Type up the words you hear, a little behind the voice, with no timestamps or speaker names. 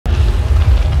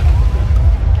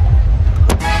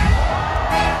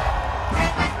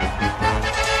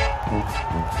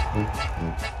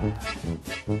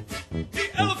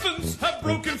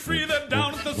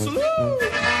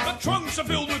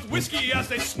whiskey as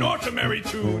they snort a merry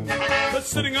tune. But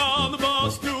sitting on the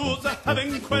bar stools are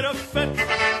having quite a fit.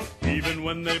 Even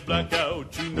when they black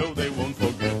out, you know they won't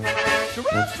forget.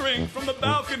 Giraffes drink from the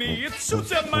balcony, it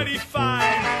suits them mighty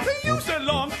fine. They use their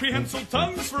long prehensile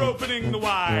tongues for opening the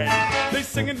wine. They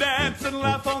sing and dance and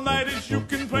laugh all night, as you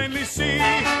can plainly see.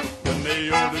 When they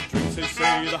order drinks, they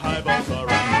say the highballs are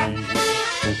on me.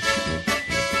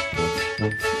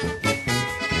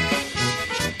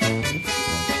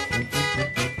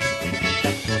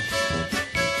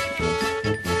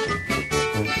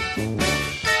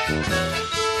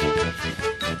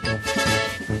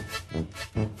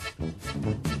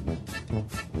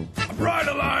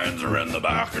 Bridle lions are in the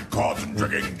back at cards and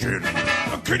drinking gin.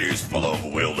 A kitty's full of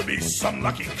wildebeest, some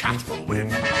lucky cat will win.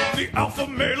 The alpha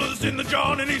male is in the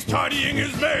John and he's tidying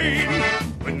his mane.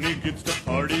 When he gets to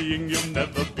partying, you'll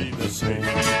never be the same.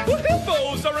 The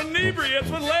hippos are inebriates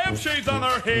with lampshades on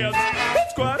their heads.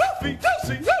 It's quite a feat to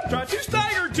see them try to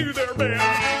stagger to their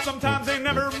beds. Sometimes they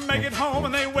never make it home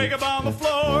and they wake up on the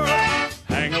floor.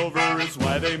 Hangover is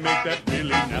why they make that really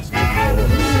nasty roar.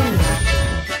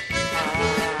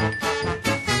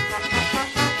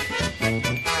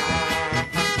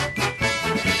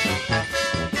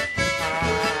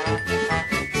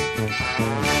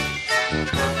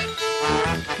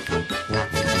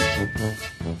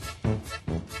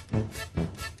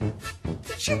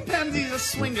 Chimpanzees are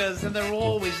swingers and they're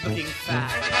always looking fine,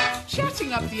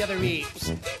 chatting up the other apes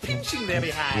and pinching their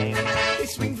behind. They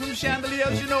swing from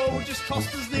chandeliers, you know, just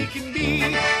tossed as they can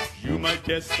be. You might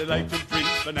guess they like to drink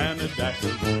banana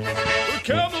daiquiri. The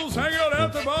camels hang out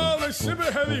at the bar, they sip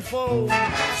a heavy foam.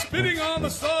 Spitting on the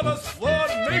sawdust floor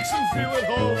makes them feel at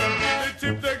home. They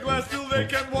tip their glass till they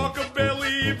can't walk or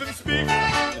barely even speak,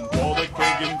 and pour the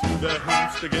keg into their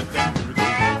hands to get them through the week.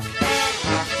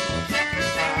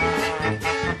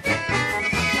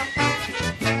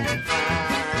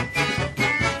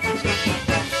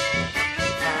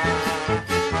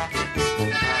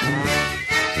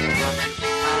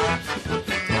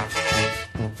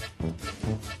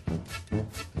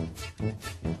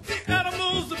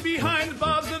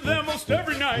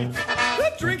 Every night,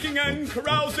 they're drinking and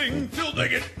carousing till they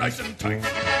get nice and tight.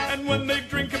 And when they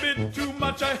drink a bit too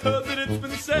much, I heard that it's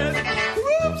been said, the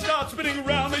room starts spinning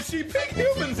around, they see big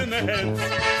humans in their heads.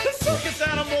 The circus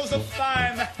animals are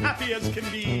fine, the happy as can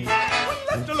be, when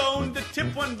left alone to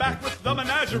tip one back with the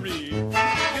menagerie.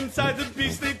 Inside the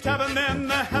beastly tavern then,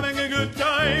 they're having a good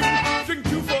time. Drink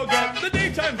to forget the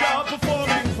daytime job,